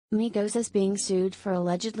Migos is being sued for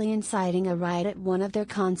allegedly inciting a riot at one of their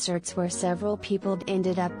concerts where several people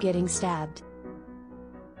ended up getting stabbed.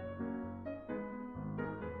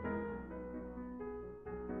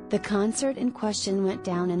 The concert in question went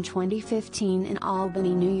down in 2015 in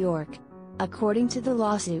Albany, New York. According to the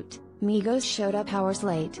lawsuit, Migos showed up hours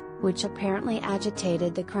late, which apparently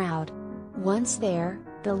agitated the crowd. Once there,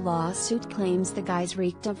 the lawsuit claims the guys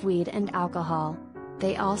reeked of weed and alcohol.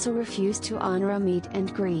 They also refused to honor a meet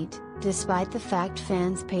and greet, despite the fact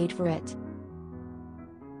fans paid for it.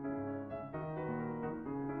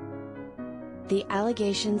 The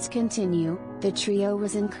allegations continue. The trio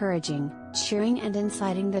was encouraging, cheering and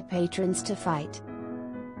inciting the patrons to fight.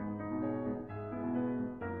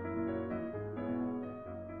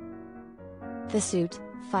 The suit,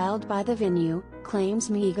 filed by the venue, claims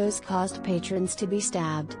Migos caused patrons to be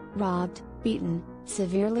stabbed, robbed, beaten,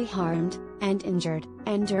 severely harmed, and injured,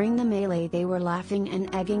 and during the melee they were laughing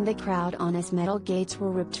and egging the crowd on as metal gates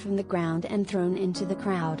were ripped from the ground and thrown into the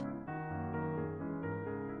crowd.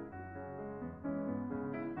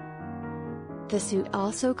 The suit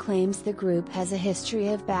also claims the group has a history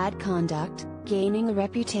of bad conduct, gaining a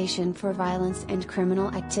reputation for violence and criminal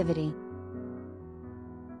activity.